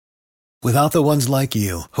Without the ones like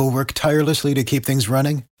you, who work tirelessly to keep things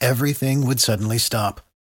running, everything would suddenly stop.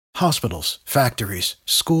 Hospitals, factories,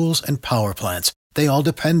 schools, and power plants, they all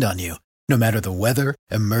depend on you. No matter the weather,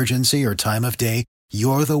 emergency, or time of day,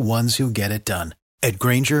 you're the ones who get it done. At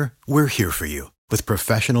Grainger, we're here for you with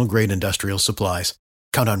professional-grade industrial supplies.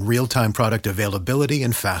 Count on real-time product availability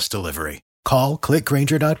and fast delivery. Call, click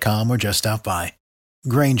Grainger.com, or just stop by.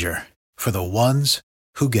 Grainger, for the ones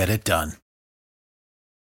who get it done.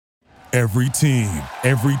 Every team,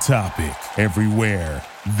 every topic, everywhere.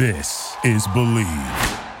 This is Believe.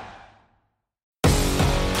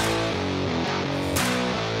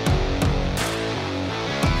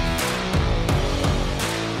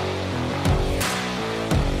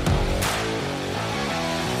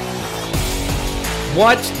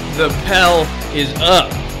 What the Pell is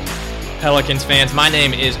up, Pelicans fans? My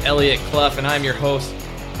name is Elliot Clough, and I'm your host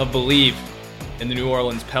of Believe in the New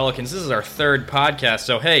Orleans Pelicans. This is our third podcast,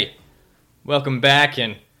 so hey, welcome back,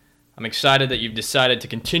 and I'm excited that you've decided to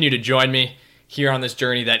continue to join me here on this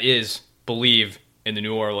journey that is Believe in the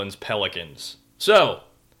New Orleans Pelicans. So,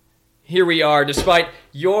 here we are. Despite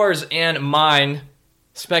yours and mine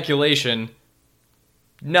speculation,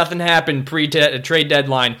 nothing happened pre-trade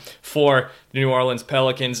deadline for the New Orleans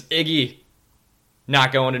Pelicans. Iggy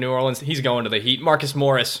not going to New Orleans. He's going to the Heat. Marcus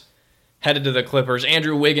Morris headed to the Clippers.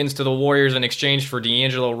 Andrew Wiggins to the Warriors in exchange for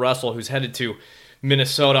D'Angelo Russell, who's headed to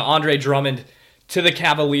Minnesota. Andre Drummond to the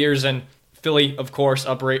Cavaliers, and Philly, of course,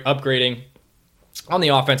 upgrading on the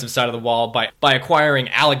offensive side of the wall by acquiring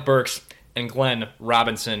Alec Burks and Glenn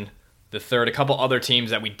Robinson III. A couple other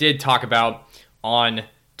teams that we did talk about on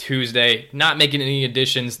Tuesday, not making any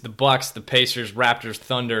additions. The Bucks, the Pacers, Raptors,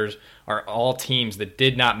 Thunders are all teams that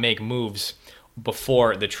did not make moves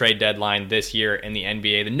before the trade deadline this year in the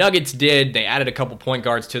NBA. The Nuggets did. They added a couple point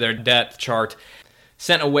guards to their depth chart,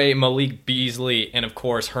 sent away Malik Beasley, and of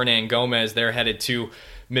course Hernan Gomez. They're headed to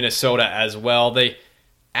Minnesota as well. They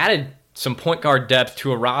added some point guard depth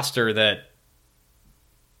to a roster that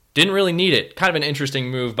didn't really need it. Kind of an interesting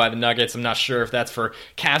move by the Nuggets. I'm not sure if that's for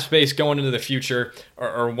cap space going into the future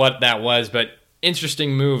or what that was, but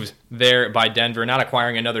interesting moves there by Denver, not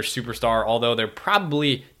acquiring another superstar, although they're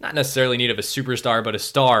probably not necessarily in need of a superstar, but a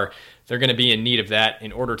star. They're going to be in need of that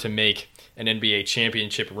in order to make an NBA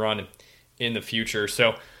championship run in the future.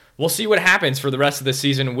 So we'll see what happens for the rest of the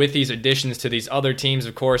season with these additions to these other teams.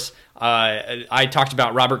 Of course, I talked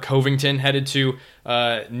about Robert Covington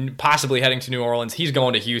possibly heading to New Orleans. He's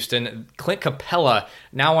going to Houston. Clint Capella,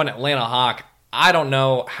 now an Atlanta Hawk. I don't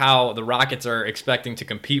know how the Rockets are expecting to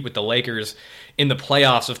compete with the Lakers in the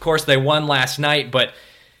playoffs. Of course, they won last night, but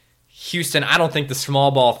Houston, I don't think the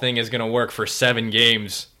small ball thing is going to work for 7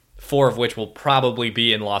 games, 4 of which will probably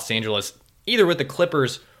be in Los Angeles, either with the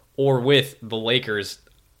Clippers or with the Lakers.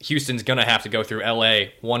 Houston's going to have to go through LA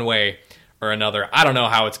one way or another. I don't know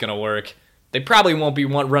how it's going to work. They probably won't be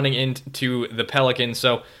running into the Pelicans,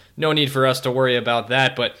 so no need for us to worry about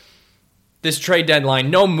that. But this trade deadline,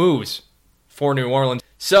 no moves for New Orleans.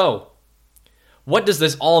 So, what does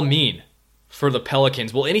this all mean for the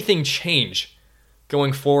Pelicans? Will anything change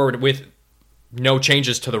going forward with no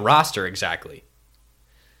changes to the roster exactly?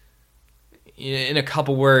 In a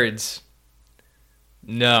couple words,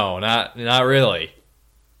 no, not really.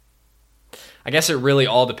 I guess it really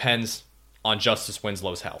all depends on Justice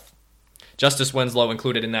Winslow's health. Justice Winslow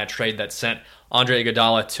included in that trade that sent Andre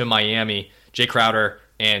Iguodala to Miami, Jay Crowder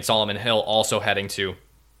and Solomon Hill also heading to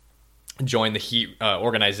join the Heat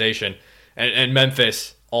organization, and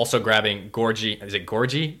Memphis also grabbing Georgie?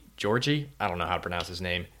 I don't know how to pronounce his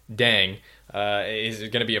name. Deng is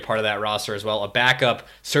going to be a part of that roster as well. A backup,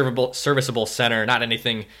 serviceable center, not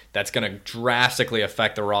anything that's going to drastically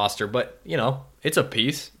affect the roster, but it's a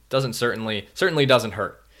piece. Certainly doesn't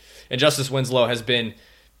hurt. And Justice Winslow has been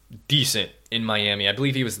decent in Miami. I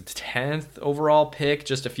believe he was the 10th overall pick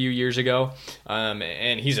just a few years ago.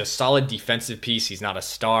 And he's a solid defensive piece. He's not a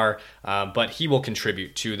star, but he will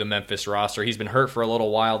contribute to the Memphis roster. He's been hurt for a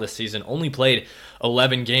little while this season. Only played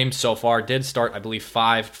 11 games so far. Did start, I believe,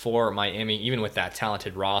 5 for Miami, even with that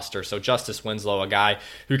talented roster. So Justice Winslow, a guy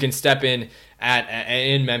who can step in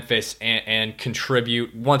in Memphis and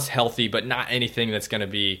contribute once healthy, but not anything that's going to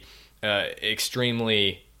be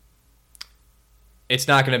extremely... It's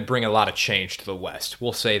not going to bring a lot of change to the West.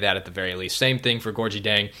 We'll say that at the very least. Same thing for Gorgui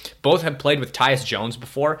Dieng. Both have played with Tyus Jones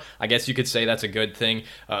before. I guess you could say that's a good thing.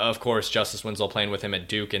 Of course, Justice Winslow playing with him at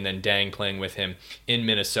Duke, and then Dieng playing with him in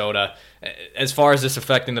Minnesota. as far as this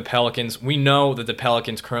affecting the Pelicans, we know that the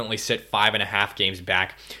Pelicans currently sit 5.5 games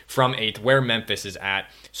back from 8th, where Memphis is at.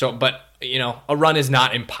 So, but a run is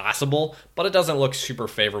not impossible, but it doesn't look super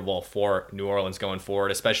favorable for New Orleans going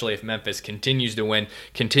forward, especially if Memphis continues to win,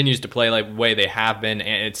 continues to play like the way they have been.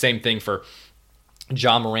 And it's same thing for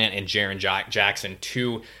Ja Morant and Jaren Jackson,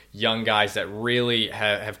 two young guys that really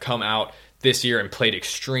have come out this year and played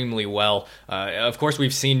extremely well. Of course,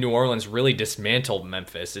 we've seen New Orleans really dismantle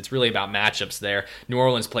Memphis. It's really about matchups there. New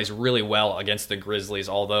Orleans plays really well against the Grizzlies,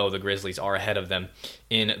 although the Grizzlies are ahead of them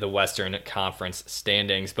in the Western Conference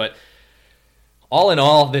standings. But all in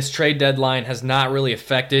all, this trade deadline has not really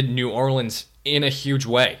affected New Orleans in a huge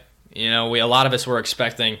way. A lot of us were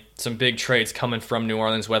expecting some big trades coming from New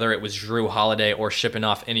Orleans, whether it was Jrue Holiday or shipping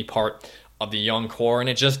off any part of the young core, and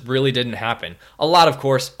it just really didn't happen. A lot, of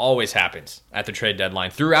course, always happens at the trade deadline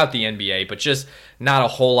throughout the NBA, but just not a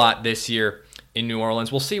whole lot this year in New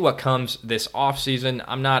Orleans. We'll see what comes this offseason.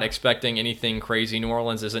 I'm not expecting anything crazy. New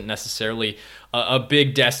Orleans isn't necessarily a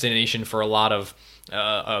big destination for a lot of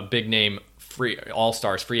big-name free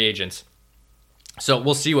all-stars, free agents. So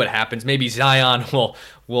we'll see what happens. Maybe Zion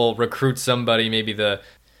will recruit somebody. Maybe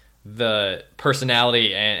the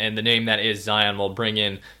personality and the name that is Zion will bring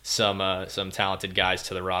in some talented guys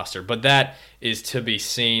to the roster. But that is to be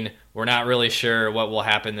seen. We're not really sure what will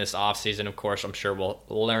happen this offseason. Of course, I'm sure we'll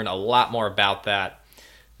learn a lot more about that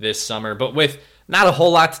this summer. But with not a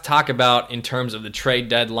whole lot to talk about in terms of the trade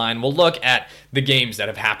deadline, we'll look at the games that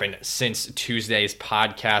have happened since Tuesday's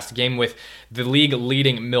podcast. Game with the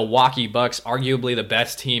league-leading Milwaukee Bucks, arguably the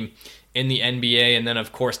best team in the NBA, and then,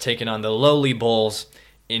 of course, taking on the lowly Bulls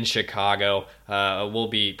in Chicago. We'll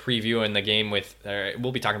be previewing the game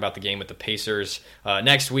we'll be talking about the game with the Pacers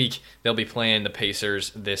next week. They'll be playing the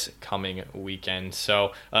Pacers this coming weekend.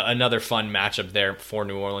 So another fun matchup there for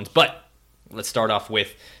New Orleans. But let's start off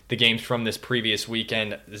with the games from this previous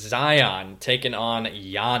weekend. Zion taking on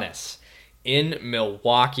Giannis in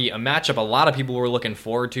Milwaukee. A matchup a lot of people were looking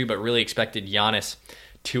forward to, but really expected Giannis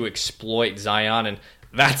to exploit Zion, and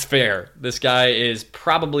that's fair. This guy is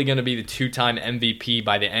probably going to be the two-time MVP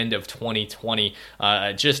by the end of 2020.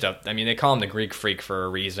 They call him the Greek Freak for a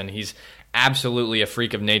reason. He's absolutely a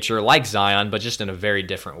freak of nature, like Zion, but just in a very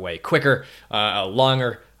different way. Quicker,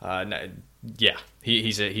 longer.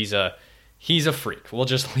 He's a freak. We'll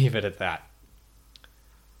just leave it at that.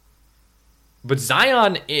 But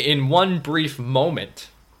Zion, in one brief moment,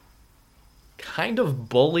 kind of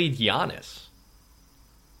bullied Giannis.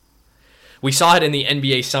 We saw it in the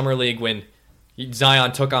NBA Summer League when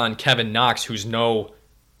Zion took on Kevin Knox, who's no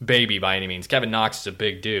baby by any means. Kevin Knox is a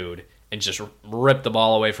big dude, and just ripped the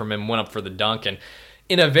ball away from him, went up for the dunk. And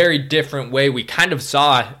in a very different way, we kind of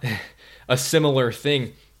saw a similar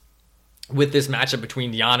thing with this matchup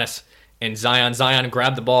between Giannis and Zion. Zion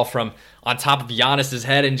grabbed the ball from on top of Giannis's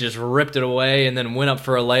head and just ripped it away and then went up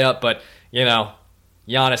for a layup. But,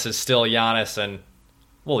 Giannis is still Giannis, and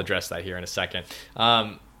we'll address that here in a second.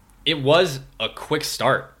 It was a quick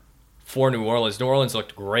start for New Orleans. New Orleans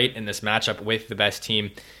looked great in this matchup with the best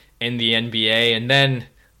team in the NBA, and then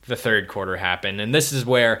the third quarter happened, and this is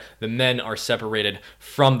where the men are separated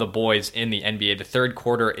from the boys in the NBA. The third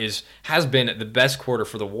quarter has been the best quarter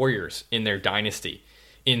for the Warriors in their dynasty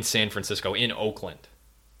in San Francisco, in Oakland.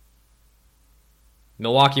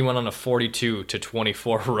 Milwaukee went on a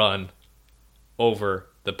 42-24 run over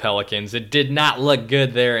the Pelicans. It did not look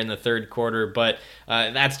good there in the third quarter, but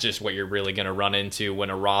that's just what you're really going to run into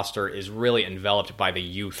when a roster is really enveloped by the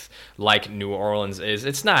youth like New Orleans is.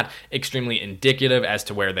 It's not extremely indicative as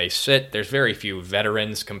to where they sit. There's very few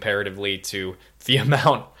veterans comparatively to the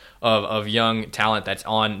amount of young talent that's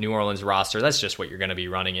on New Orleans roster. That's just what you're going to be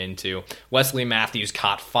running into. Wesley Matthews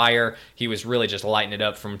caught fire. He was really just lighting it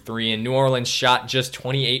up from three, and New Orleans shot just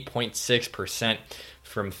 28.6%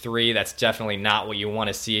 from three. That's definitely not what you want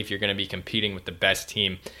to see if you're going to be competing with the best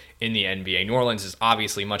team in the NBA. New Orleans is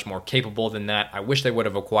obviously much more capable than that. I wish they would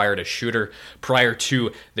have acquired a shooter prior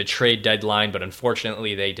to the trade deadline, but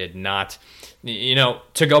unfortunately they did not.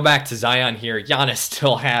 To go back to Zion here, Giannis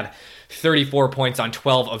still had 34 points on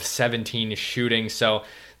 12 of 17 shooting, so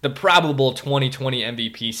the probable 2020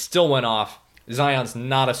 MVP still went off. Zion's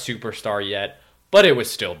not a superstar yet, but it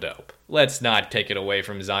was still dope. Let's not take it away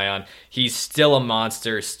from Zion. He's still a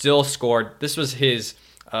monster, still scored. This was his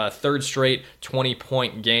third straight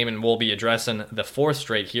 20-point game, and we'll be addressing the fourth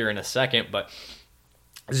straight here in a second, but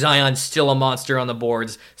Zion's still a monster on the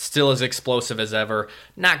boards, still as explosive as ever.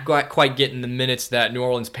 Not quite getting the minutes that New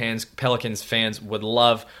Orleans Pelicans fans would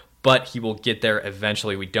love, but he will get there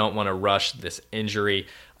eventually. We don't want to rush this injury.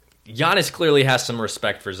 Giannis clearly has some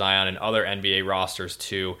respect for Zion and other NBA rosters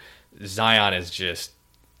too. Zion is just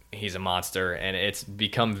he's a monster, and it's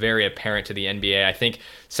become very apparent to the NBA. I think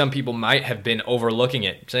some people might have been overlooking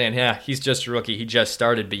it, saying, yeah, he's just a rookie, he just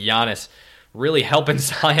started, but Giannis really helping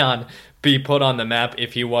Zion be put on the map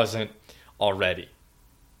if he wasn't already.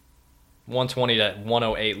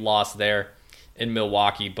 120-108 loss there in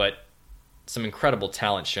Milwaukee, but some incredible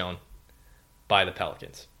talent shown by the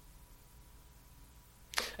Pelicans.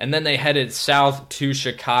 And then they headed south to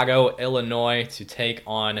Chicago, Illinois, to take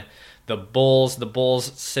on the Bulls. The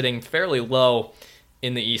Bulls sitting fairly low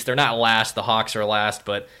in the East. They're not last. The Hawks are last,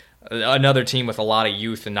 but another team with a lot of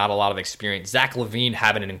youth and not a lot of experience. Zach LaVine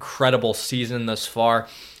having an incredible season thus far.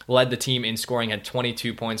 Led the team in scoring, had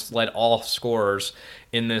 22 points, led all scorers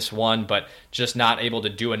in this one, but just not able to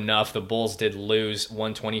do enough. The Bulls did lose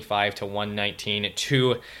 125-119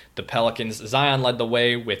 to the Pelicans. Zion led the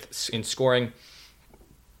way in scoring.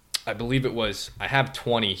 I believe it was, I have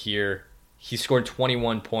 20 here. He scored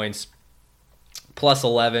 21 points, plus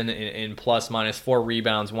 11 in plus minus, 4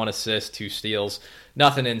 rebounds, 1 assist, 2 steals.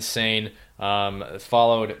 Nothing insane.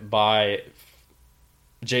 Followed by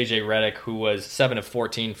JJ Redick, who was 7 of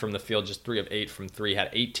 14 from the field, just 3 of 8 from 3,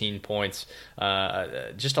 had 18 points.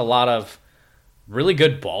 Just a lot of really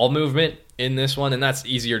good ball movement in this one, and that's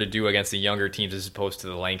easier to do against the younger teams as opposed to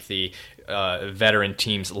the lengthy veteran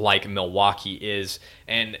teams like Milwaukee is.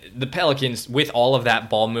 And the Pelicans, with all of that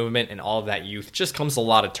ball movement and all of that youth, just comes a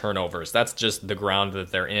lot of turnovers. That's just the ground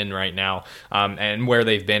that they're in right now, and where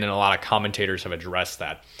they've been, and a lot of commentators have addressed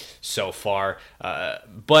that so far.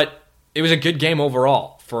 But it was a good game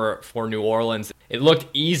overall for New Orleans. It looked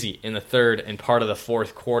easy in the third and part of the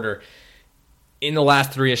fourth quarter. In the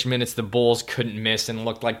last 3-ish minutes, the Bulls couldn't miss and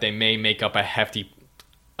looked like they may make up a hefty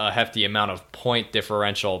amount of point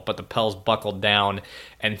differential, but the Pels buckled down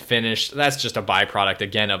and finished. That's just a byproduct,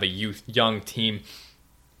 again, of a young team.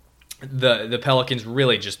 The Pelicans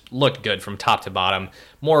really just looked good from top to bottom,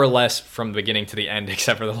 more or less from the beginning to the end,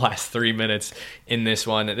 except for the last 3 minutes in this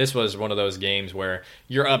one. This was one of those games where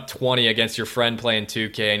you're up 20 against your friend playing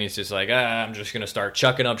 2K, and he's just like, I'm just going to start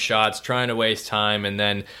chucking up shots, trying to waste time, and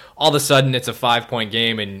then all of a sudden it's a 5-point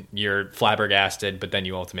game, and you're flabbergasted, but then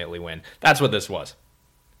you ultimately win. That's what this was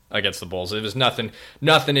against the Bulls. It was nothing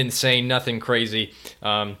insane, nothing crazy.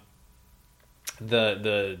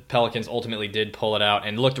 The Pelicans ultimately did pull it out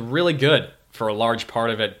and looked really good for a large part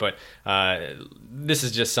of it, but this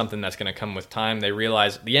is just something that's going to come with time. They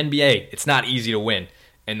realize the NBA, it's not easy to win,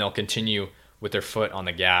 and they'll continue with their foot on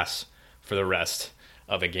the gas for the rest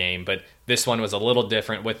of the game. But this one was a little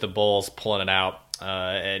different with the Bulls pulling it out,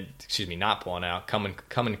 not pulling out,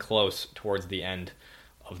 coming close towards the end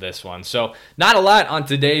of this one. So not a lot on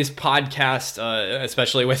today's podcast,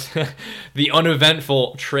 especially with the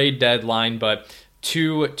uneventful trade deadline, but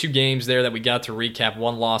two games there that we got to recap.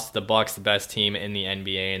 One loss to the Bucks, the best team in the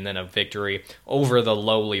NBA, and then a victory over the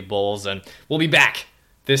lowly Bulls. And we'll be back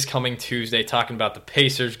this coming Tuesday talking about the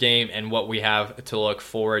Pacers game and what we have to look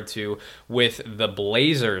forward to with the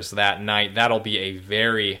Blazers that night. That'll be a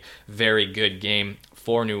very, very good game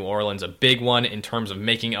for New Orleans, a big one in terms of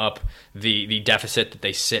making up the deficit that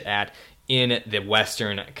they sit at in the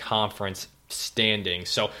Western Conference standings.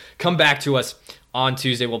 So come back to us on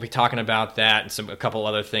Tuesday. We'll be talking about that and a couple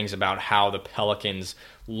other things about how the Pelicans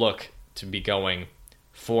look to be going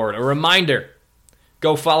forward. A reminder,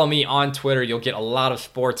 go follow me on Twitter. You'll get a lot of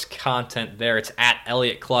sports content there. It's at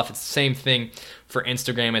Elliot Clough. It's the same thing for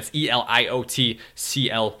Instagram. It's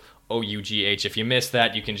ELIOTCLOUGH. If you missed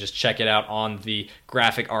that, you can just check it out on the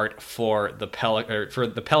graphic art for the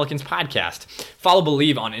Pelicans podcast. Follow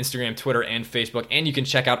Believe on Instagram, Twitter, and Facebook, and you can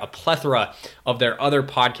check out a plethora of their other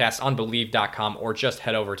podcasts on Believe.com, or just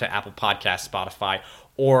head over to Apple Podcasts, Spotify,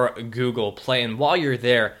 or Google Play. And while you're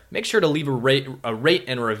there, make sure to leave a rate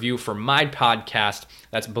and a review for my podcast.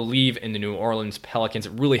 That's Believe in the New Orleans Pelicans.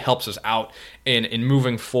 It really helps us out in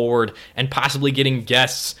moving forward and possibly getting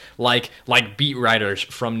guests like beat writers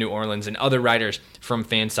from New Orleans and other writers from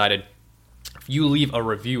Fansided. If you leave a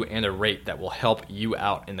review and a rate, that will help you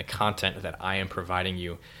out in the content that I am providing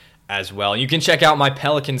you as well. You can check out my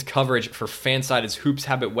Pelicans coverage for Fansided's Hoops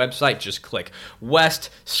Habit website. Just click west,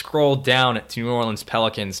 scroll down to New Orleans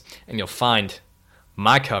Pelicans, and you'll find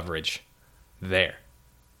my coverage there.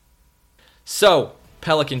 So,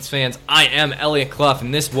 Pelicans fans, I am Elliot Clough,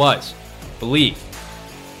 and this was Believe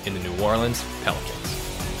in the New Orleans Pelicans.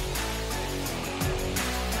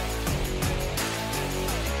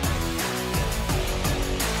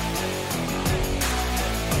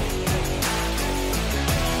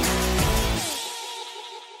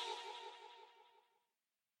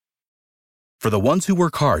 For the ones who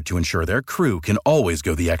work hard to ensure their crew can always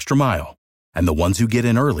go the extra mile, and the ones who get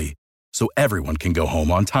in early so everyone can go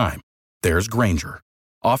home on time, there's Grainger,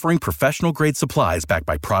 offering professional-grade supplies backed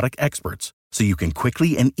by product experts so you can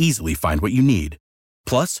quickly and easily find what you need.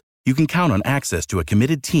 Plus, you can count on access to a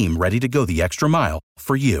committed team ready to go the extra mile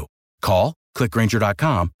for you. Call, click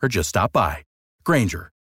Grainger.com, or just stop by.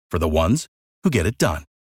 Grainger, for the ones who get it done.